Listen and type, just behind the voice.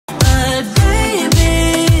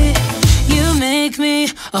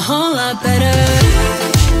a whole lot better.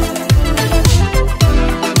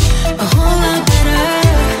 A whole lot better.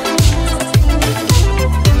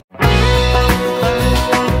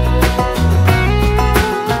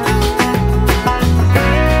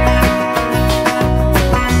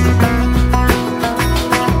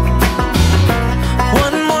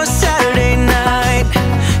 One more Saturday night,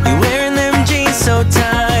 you're wearing them jeans so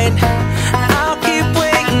tight. I'll keep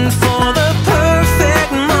waiting for the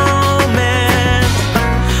perfect moment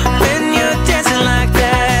when you're dancing like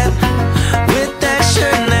that, with that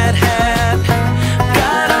shirt and that hat.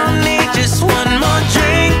 God, I'll need just one more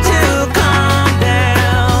drink to calm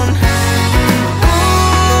down.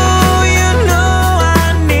 Ooh, you know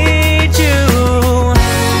I need you.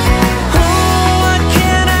 Oh, what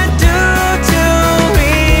can I do to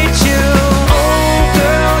reach you? Oh,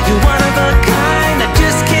 girl, you're one of a kind. I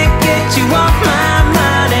just can't get you off my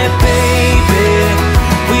mind. And baby,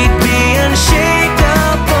 we'd be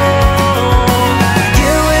unshakable.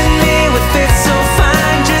 You and me would fit so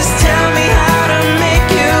fine. Just tell me how to make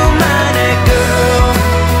you mine. And girl,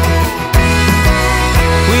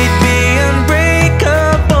 we'd be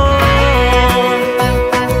unbreakable.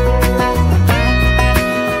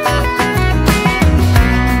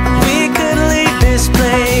 We could leave this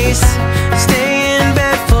place, stay in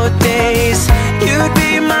bed for days. You'd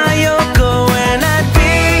be my Yoko and I'd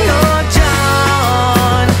be your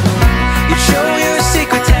John. You'd show your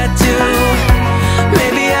secret tattoo,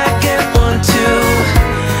 maybe I'd get one too.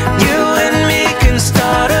 You and me can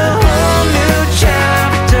start a whole new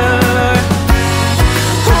chapter.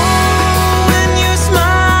 Oh, when you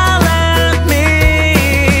smile at me,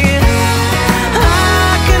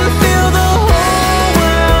 I can feel the whole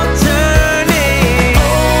world turning.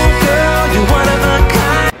 Oh, girl, you're one of a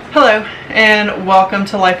kind. Hello and welcome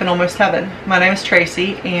to Life in Almost Heaven. My name is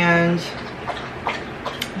Tracy and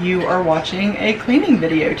you are watching a cleaning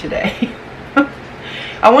video today.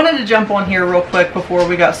 I wanted to jump on here real quick before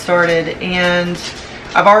we got started, and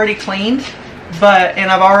I've already cleaned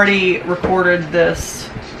and I've already recorded this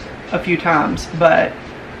a few times, but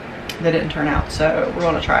they didn't turn out, so we're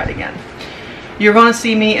going to try it again. You're going to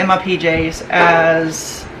see me in my PJs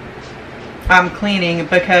as I'm cleaning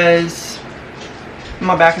because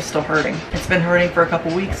my back is still hurting. It's been hurting for a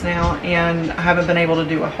couple weeks now and I haven't been able to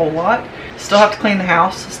do a whole lot. Still have to clean the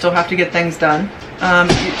house, still have to get things done.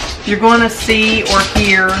 You're going to see or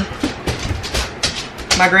hear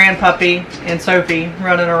my grandpuppy and Sophie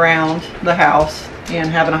running around the house and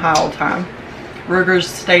having a high old time. Ruger's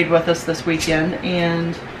stayed with us this weekend,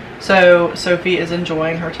 and so Sophie is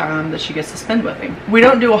enjoying her time that she gets to spend with him. We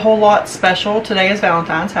don't do a whole lot special. Today is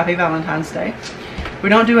Valentine's. Happy Valentine's Day. We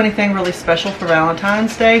don't do anything really special for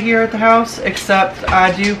Valentine's Day here at the house, except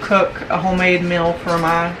I do cook a homemade meal for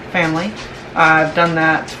my family. I've done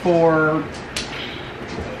that for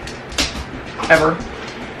ever.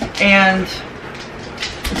 And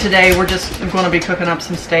today we're just going to be cooking up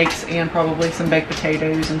some steaks and probably some baked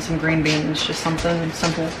potatoes and some green beans, just something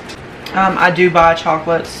simple. I do buy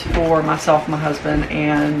chocolates for myself, my husband,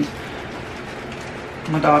 and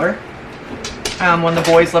my daughter. When the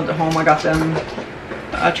boys lived at home, I got them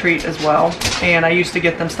a treat as well, and I used to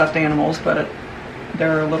get them stuffed animals, but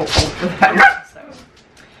they're a little old for that now. So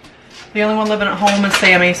the only one living at home is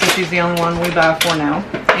Sammy, so she's the only one we buy for now.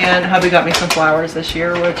 And hubby got me some flowers this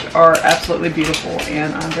year, which are absolutely beautiful,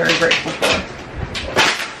 and I'm very grateful for.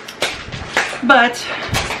 But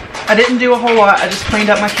I didn't do a whole lot. I just cleaned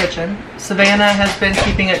up my kitchen. Savannah has been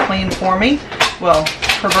keeping it clean for me. Well,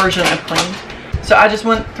 her version of clean. So I just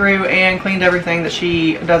went through and cleaned everything that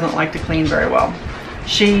she doesn't like to clean very well.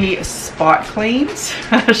 She spot cleans,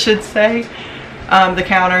 I should say, the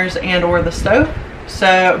counters and or the stove.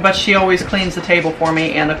 So, but she always cleans the table for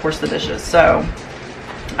me, and of course the dishes. So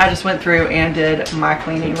I just went through and did my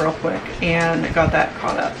cleaning real quick and got that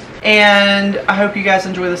caught up. And I hope you guys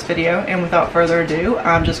enjoy this video, and without further ado,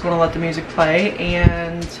 I'm just going to let the music play,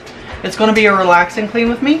 and it's going to be a relaxing clean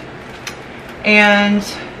with me. And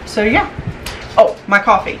so yeah. Oh, my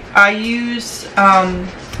coffee. I use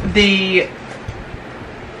the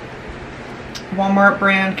Walmart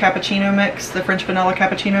brand cappuccino mix, the French vanilla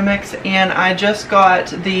cappuccino mix, and I just got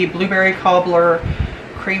the blueberry cobbler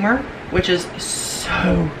creamer, which is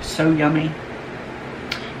so yummy.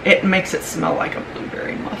 It makes it smell like a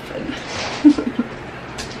blueberry muffin.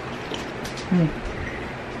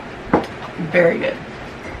 Very good.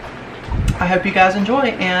 I hope you guys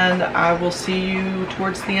enjoy, and I will see you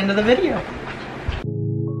towards the end of the video.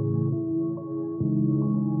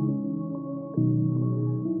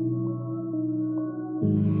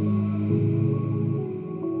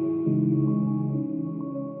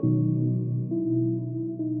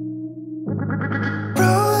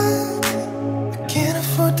 Roll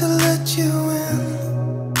let you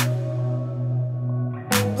in,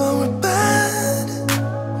 but we're bad.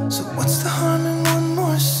 So what's the harm in one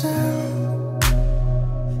more sin?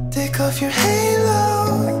 Take off your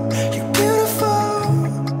halo, you're beautiful.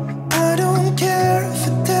 I don't care if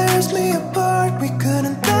it tears me apart. We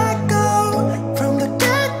couldn't let go from the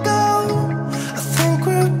get-go. I think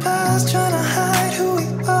we're past trying to hide who we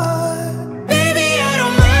are. Baby, I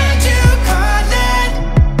don't mind you calling,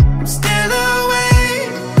 I'm still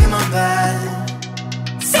awake in my bed.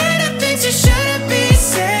 Say the things you shouldn't be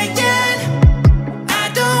saying. I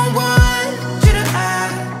don't want you to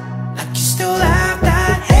act like you still have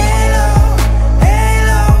that halo.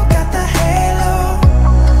 Halo, got the halo.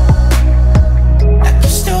 Like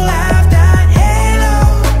you still have that halo.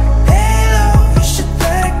 Halo, you should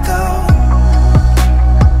let it go.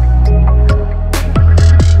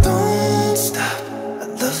 Don't stop, I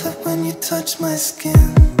love it when you touch my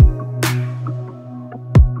skin.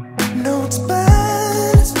 No, it's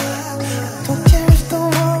bad, it's bad. I don't care if the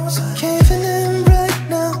walls are caving in right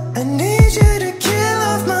now. I need you to kill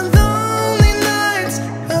off my lonely nights.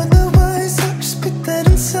 Otherwise I'll just put that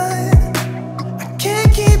inside. I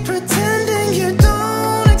can't keep pretending you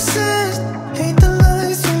don't exist. Hate the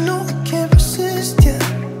lies, you know I can't resist, yeah.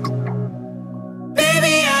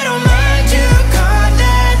 Baby, I don't mind you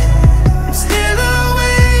calling, I'm still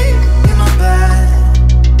awake in my bed.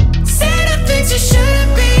 Say the things you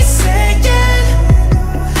shouldn't be saying.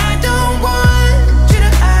 I don't want you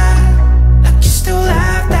to act like you still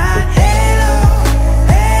have that halo.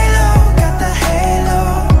 Halo, got the halo.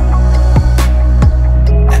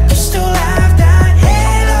 Like you still have that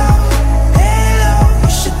halo. Halo,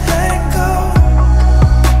 you should let it go.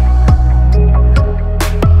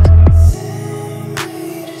 Sing me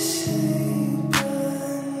to sleep, I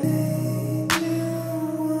need you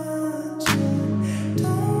watching.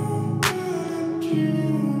 Don't wanna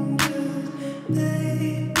dream, just lay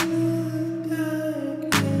in the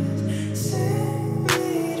darkness. Sing me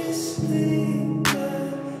to sleep, I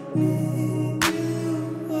need you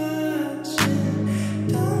watching.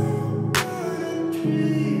 Don't wanna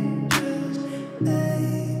dream, just lay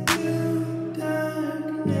in the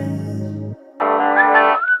darkness.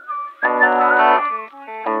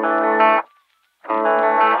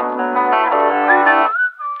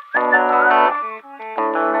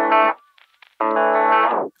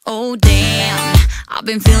 Oh damn, I've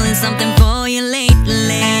been feeling something for you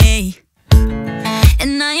lately,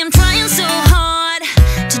 and I am trying so hard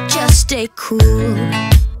to just stay cool.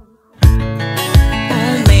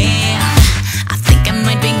 Oh man, I think I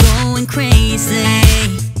might be going crazy,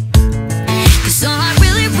 'cause all I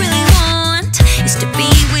really, really want is to be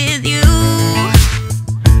with you.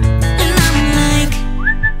 And I'm like,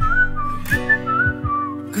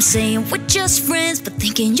 I'm saying we're just friends, but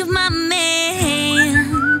thinking you're my man.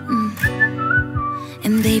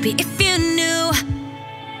 And baby, if you knew,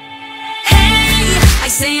 hey, I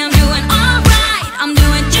say I'm doing alright, I'm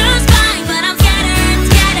doing just fine, but I'm scattered,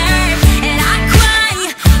 scattered, and I cry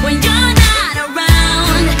when you're not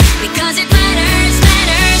around, because it matters,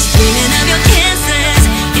 matters. Dreaming of your kisses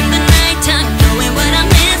in the nighttime, knowing what I'm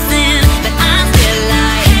missing, but I'm still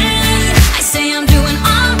like, hey, I say I'm doing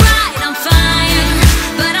alright, I'm fine,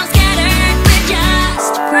 but I'm scattered, we're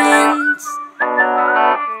just friends.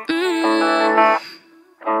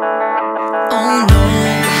 Oh no,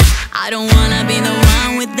 I don't wanna be the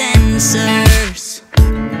one with answers,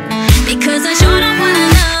 because I sure don't wanna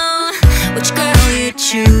know which girl you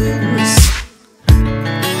choose.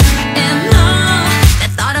 And no, the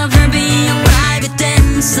thought of her being a private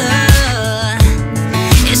dancer,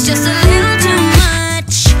 it's just a little too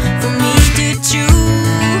much for me to chew.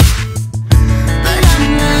 But I'm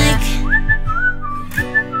like,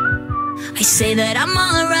 I say that I'm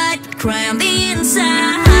alright, but cry on the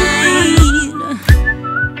inside.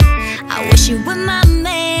 I wish you were my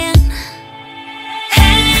man.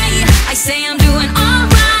 Hey, I say I'm doing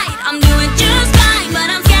alright, I'm doing just fine, but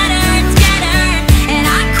I'm scattered, scattered, and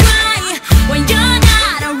I cry when you're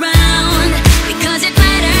not around, because it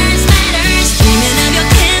matters, matters. Dreaming of your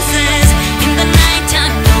kisses in the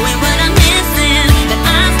nighttime, knowing what I'm missing, but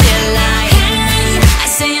I'm still like, hey, I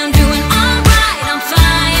say I'm doing alright, I'm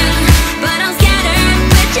fine, but I'm scattered,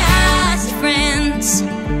 we're just friends.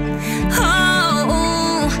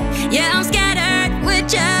 Oh, yeah, I'm scattered, we're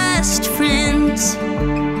just friends.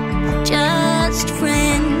 Just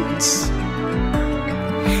friends.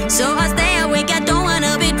 So I stay awake, I don't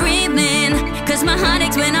wanna be dreaming, 'cause my heart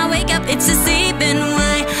aches when I wake up, it's deceiving.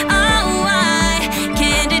 Why, oh why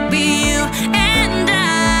can't it be you and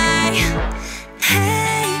I?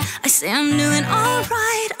 Hey, I say I'm doing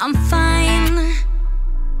alright, I'm fine.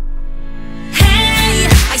 Hey,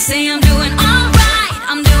 I say I'm doing alright,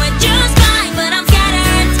 I'm doing just fine, but I'm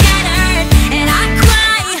scattered, scattered, and I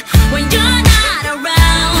cry when you're not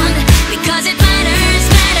around, because it matters,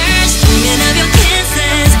 matters. Dreaming of your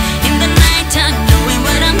kisses in the nighttime, knowing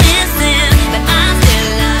what I'm missing, but I'm still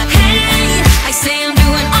like, hey, I say I'm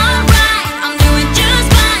doing alright, I'm doing just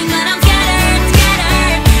fine, but I'm scattered,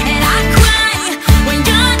 scattered, and I cry when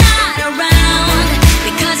you're not around,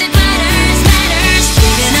 because it matters, matters.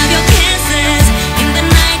 Dreaming of your kisses in the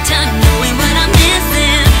nighttime, knowing what I'm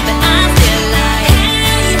missing, but I'm still like,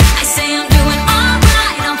 hey, I say I'm doing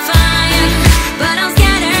alright, I'm fine, but I'm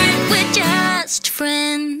scattered, we're just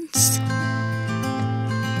friends.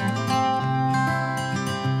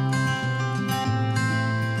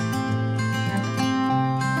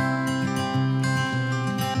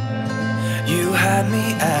 You had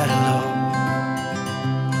me at a low,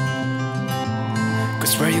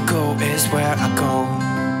 'cause where you go is where I go.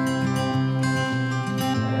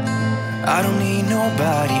 I don't need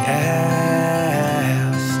nobody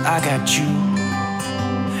else. I got you,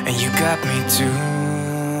 and you got me too.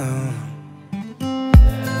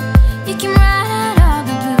 You came right out of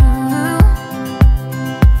the blue.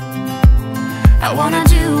 I wanna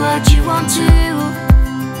do what you want to.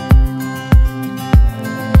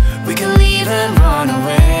 We can leave and run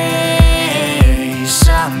away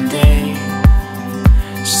someday,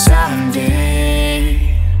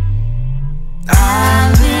 someday.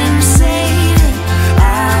 I've been saving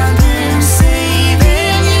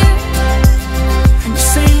you, and you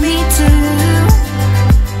save me too.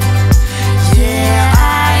 Yeah,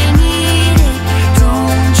 I need it,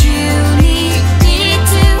 don't you need me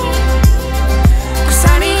too? 'Cause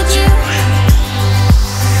I need you.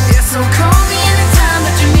 Yeah, so call me anytime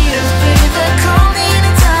that you need a favor. Call me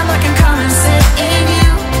anytime I can come and sit in you.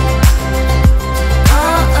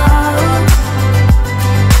 Oh, oh.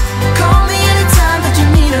 Call me anytime that you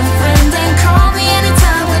need a friend, and call me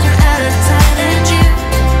anytime when you're at a tight end. You,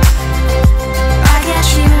 I got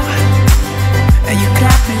you, And you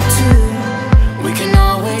got me too. we can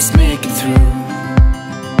always make it through.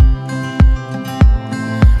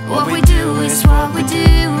 What we do is what we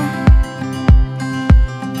do.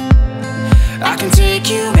 I can take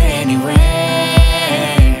you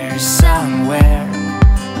anywhere, somewhere.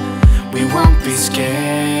 We won't be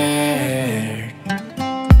scared.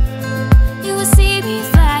 You will see me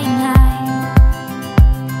flying high.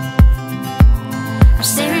 I'm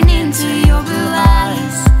staring into your blue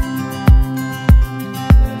eyes.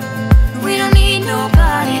 We don't need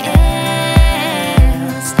nobody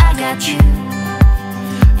else. I got you,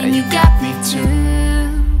 and you got me too.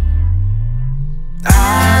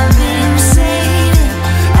 I've been saving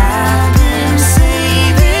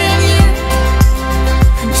you,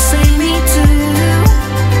 and you save me too.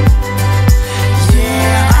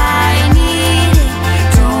 Yeah, I need it,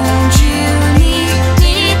 don't you need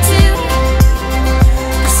me too?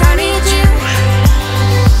 'Cause I need you.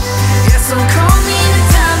 Yeah, so call me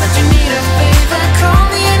anytime that you need a favor. Call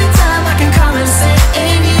me anytime I can come and sit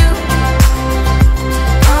in you.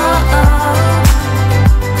 Oh, oh.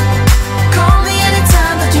 Call me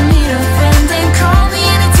anytime that you need a friend, and call me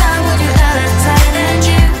anytime when you're at a tight end.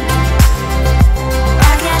 You,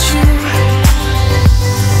 I got you.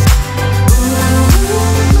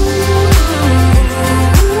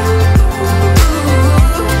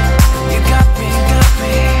 You got me, got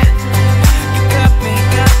me. You got me,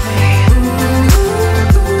 got me.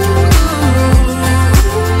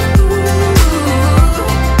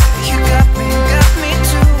 You got me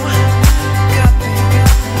too. Got me,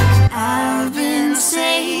 got me.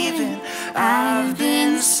 I've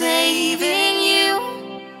been saving you,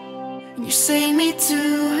 and you save me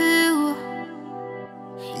too.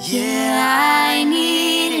 Yeah, I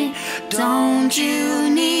need it, don't you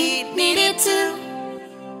need it too?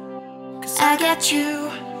 'Cause I got you.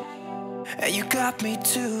 And you got me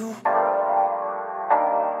too.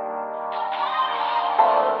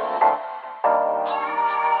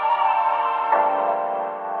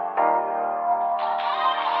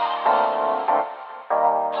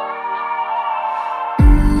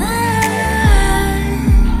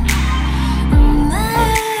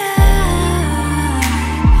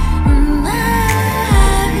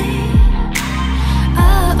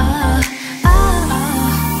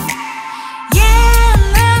 Yeah, in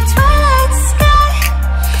the twilight sky,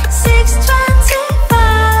 see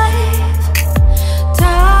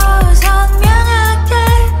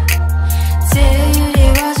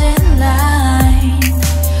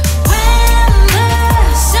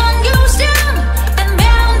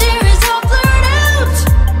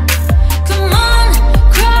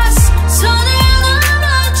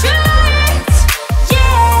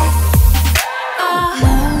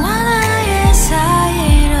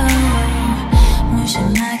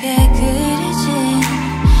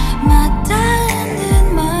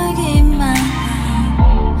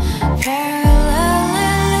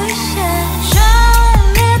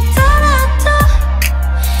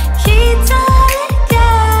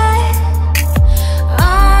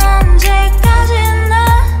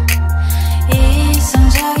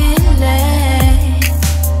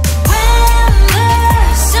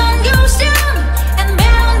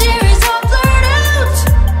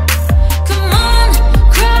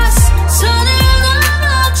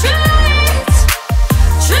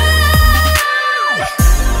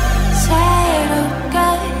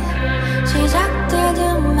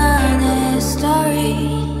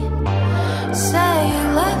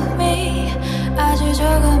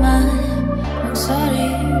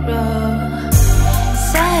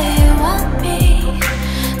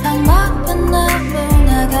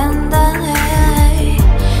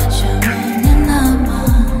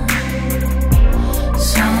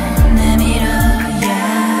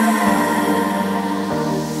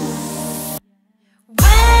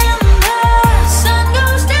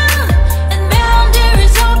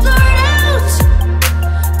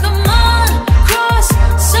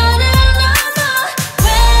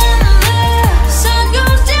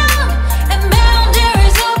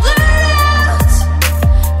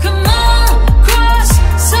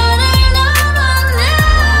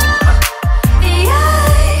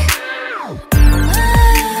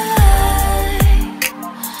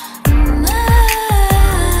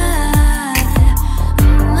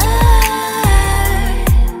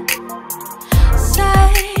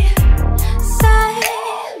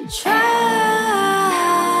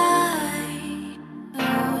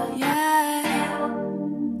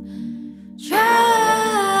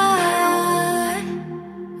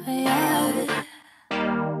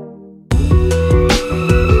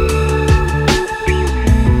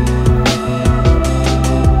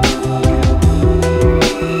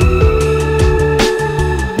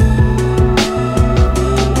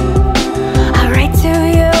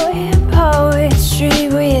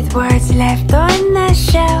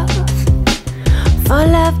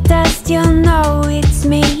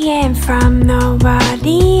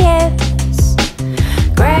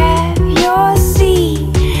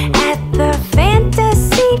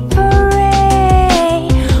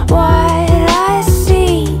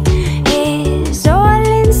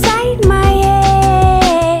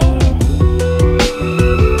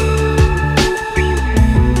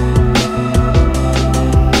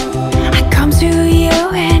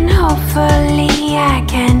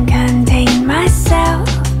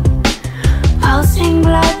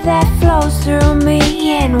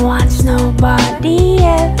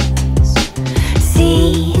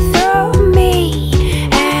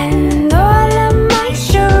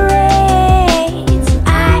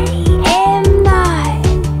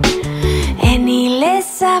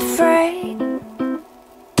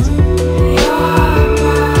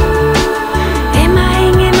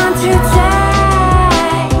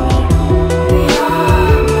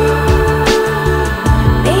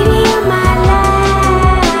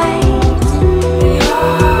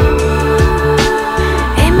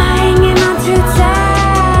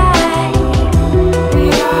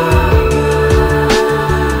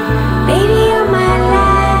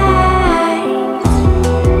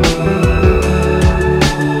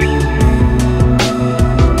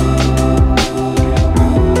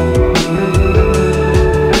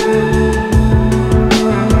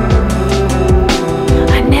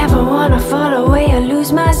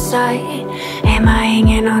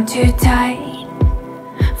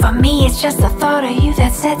it's just the thought of you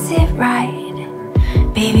that sets it right.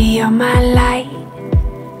 Baby, you're my light.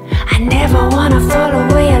 I never wanna fall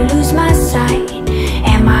away or lose my sight.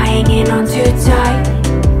 Am I hanging on too tight?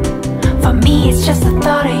 For me, it's just the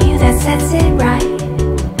thought of you that sets it right.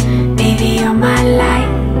 Baby, you're my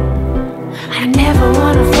light. I never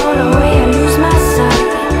wanna fall away or lose my sight.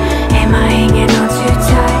 Am I hanging on too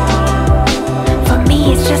tight? For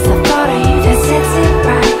me, it's just the thought of you that sets it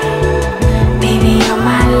right. Baby, you're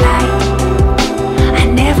my light. I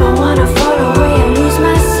never wanna fall away or lose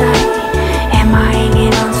my sight. Am I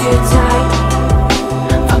hanging on too tight?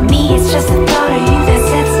 For me, it's just the thought of you that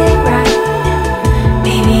sets it right.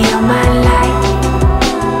 Baby, you're my light.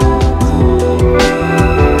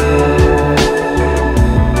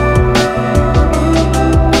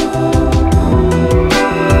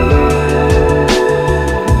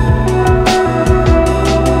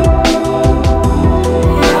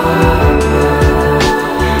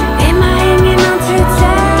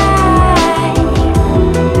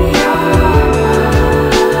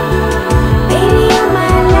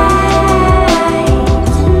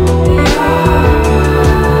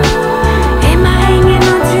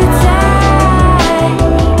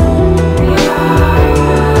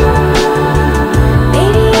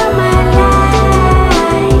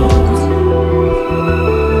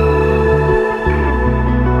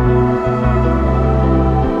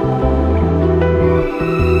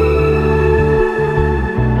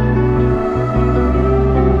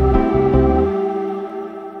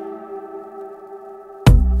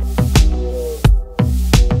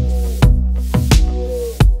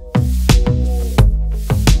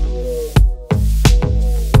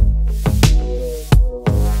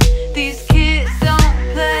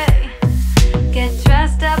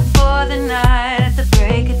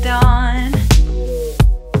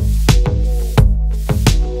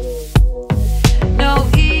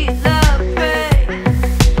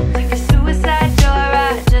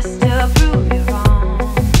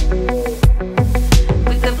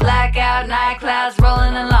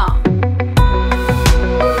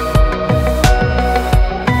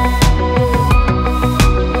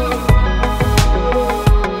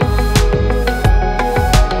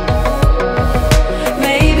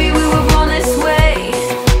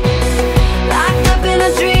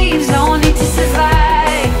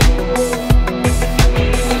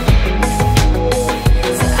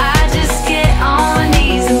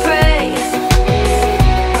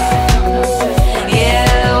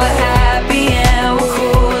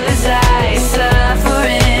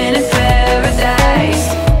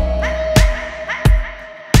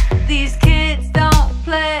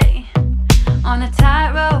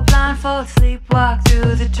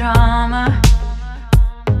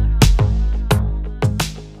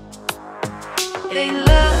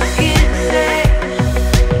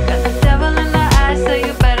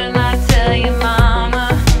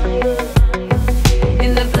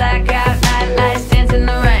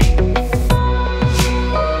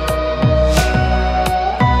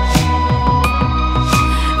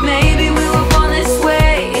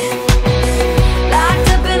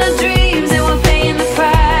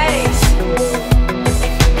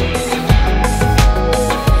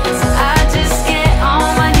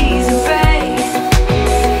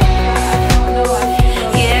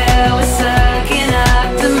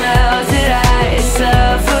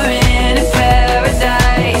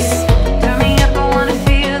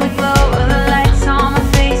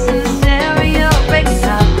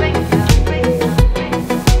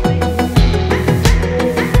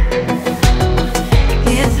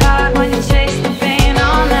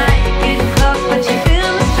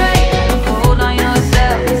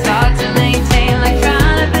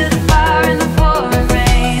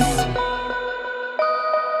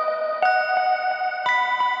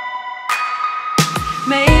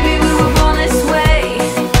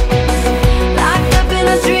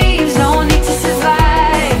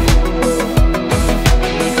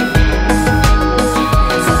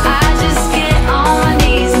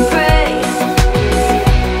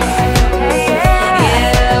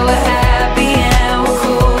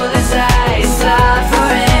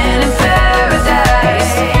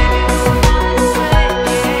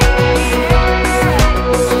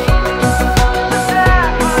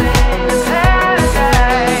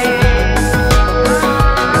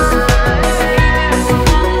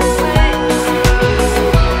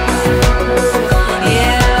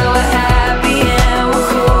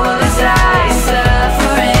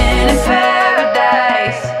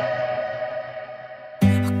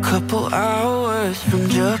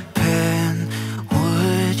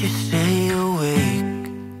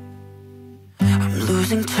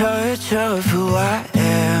 losing touch of who I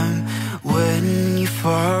am when you're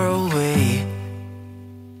far away.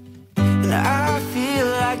 And I feel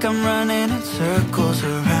like I'm running in circles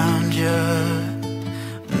around you.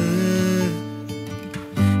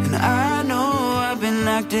 And I know I've been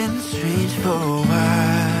acting strange for a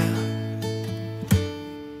while,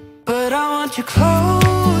 but I want you close.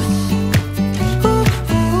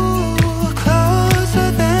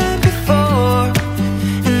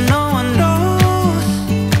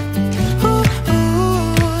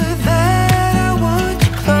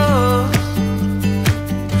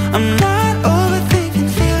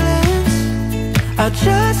 I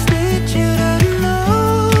just need you to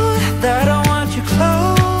know that I want you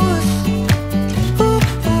close,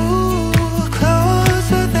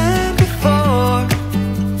 closer than before.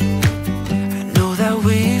 I know that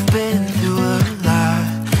we've been through a lot,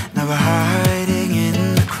 now we're hiding in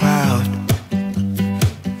the crowd.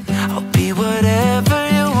 I'll be whatever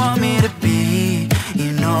you want me to be,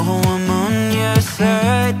 you know I'm on your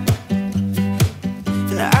side.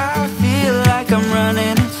 And I feel like I'm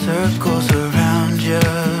running in circles around you.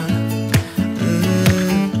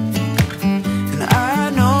 And I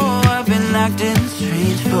know I've been acting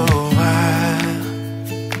strange for a while,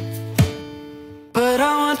 but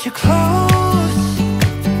I want you close,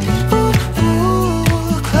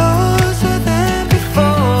 closer than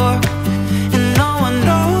before. And no one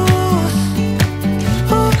knows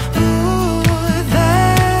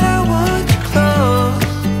that I want you close.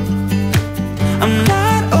 I'm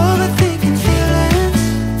not overthinking feelings,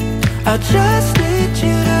 I just need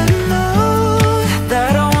you to know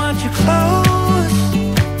that I want you close,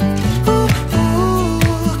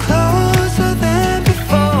 closer than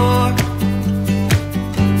before.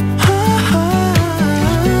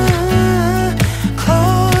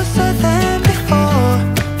 Closer than before.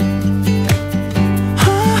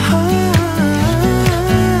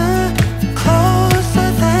 Closer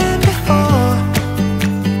than before.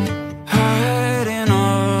 Hiding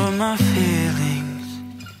all my feelings,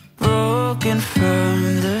 broken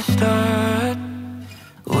from the start.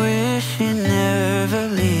 Wish you never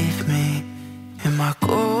leave me. Am I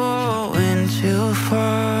going too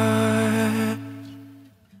far?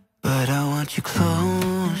 But I want you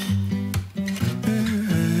close,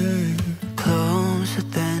 closer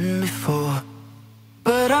than before.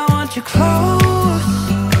 But I want you close,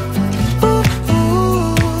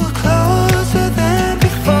 closer than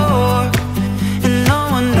before. And no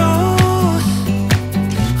one knows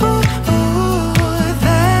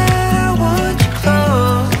that I want you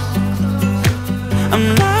close. I'm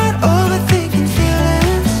not overthinking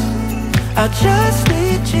feelings, I just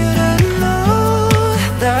need you to know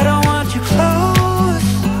that I want you close,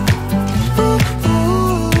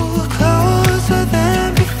 closer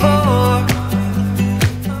than before.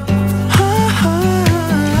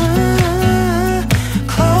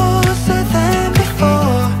 Closer than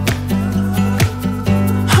before.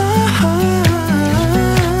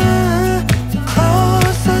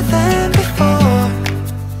 Closer than before.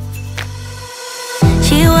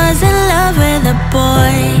 She was in love with a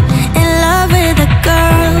boy, in love with a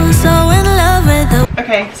girl, so in love with a...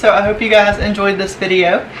 Okay, so I hope you guys enjoyed this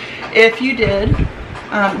video. If you did,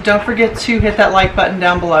 don't forget to hit that like button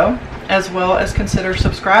down below, as well as consider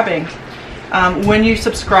subscribing. When you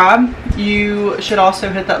subscribe, you should also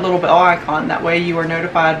hit that little bell icon. That way you are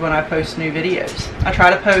notified when I post new videos. I try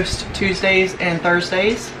to post Tuesdays and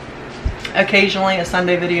Thursdays. Occasionally a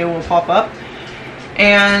Sunday video will pop up.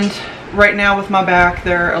 And right now with my back,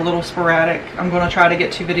 they're a little sporadic. I'm going to try to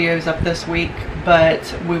get 2 videos up this week,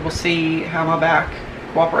 but we will see how my back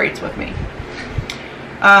cooperates with me.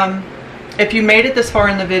 If you made it this far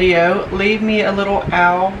in the video, leave me a little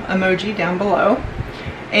owl emoji down below.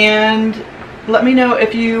 And let me know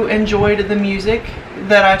if you enjoyed the music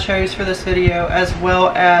that I chose for this video, as well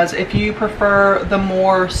as if you prefer the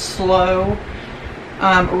more slow,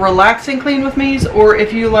 relaxing clean with me's, or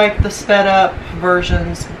if you like the sped up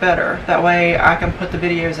versions better. That way I can put the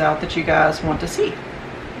videos out that you guys want to see.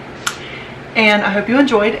 And I hope you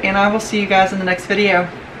enjoyed, and I will see you guys in the next video.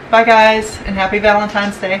 Bye guys, and happy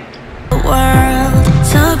Valentine's Day. world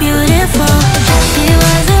so beautiful.